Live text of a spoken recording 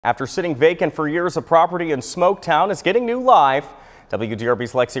After sitting vacant for years, a property in Smoketown is getting new life.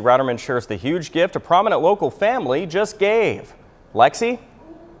 WDRB's Lexi Ratterman shares the huge gift a prominent local family just gave. Lexi?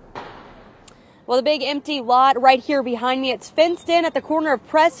 Well, the big empty lot right here behind me, it's fenced in at the corner of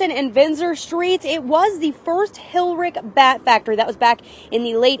Preston and Finzer streets. It was the first Hillerich bat factory. That was back in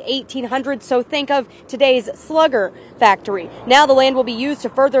the late 1800s, so think of today's Slugger factory. Now the land will be used to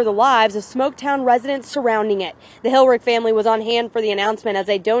further the lives of Smoketown residents surrounding it. The Hillerich family was on hand for the announcement as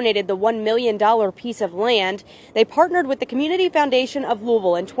they donated the $1 million piece of land. They partnered with the Community Foundation of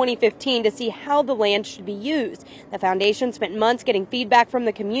Louisville in 2015 to see how the land should be used. The foundation spent months getting feedback from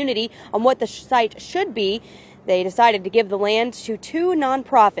the community on what the site should be. They decided to give the land to two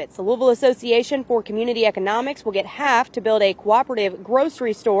nonprofits. The Louisville Association for Community Economics will get half to build a cooperative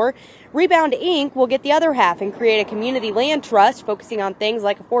grocery store. Rebound Inc. will get the other half and create a community land trust focusing on things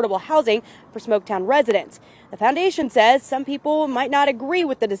like affordable housing for Smoketown residents. The foundation says some people might not agree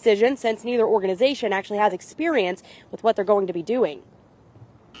with the decision since neither organization actually has experience with what they're going to be doing.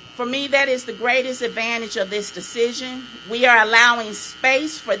 For me, that is the greatest advantage of this decision. We are allowing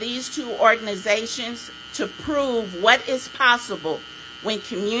space for these two organizations to prove what is possible when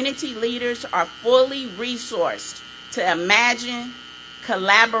community leaders are fully resourced to imagine,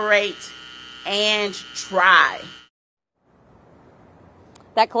 collaborate, and try.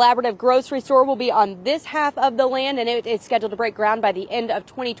 That collaborative grocery store will be on this half of the land, and it is scheduled to break ground by the end of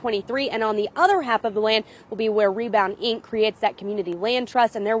 2023. And on the other half of the land will be where Rebound Inc. creates that community land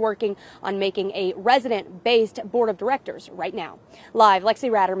trust, and they're working on making a resident-based board of directors right now. Live, Lexi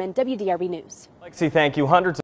Ratterman, WDRB News. Lexi, thank you. Hundreds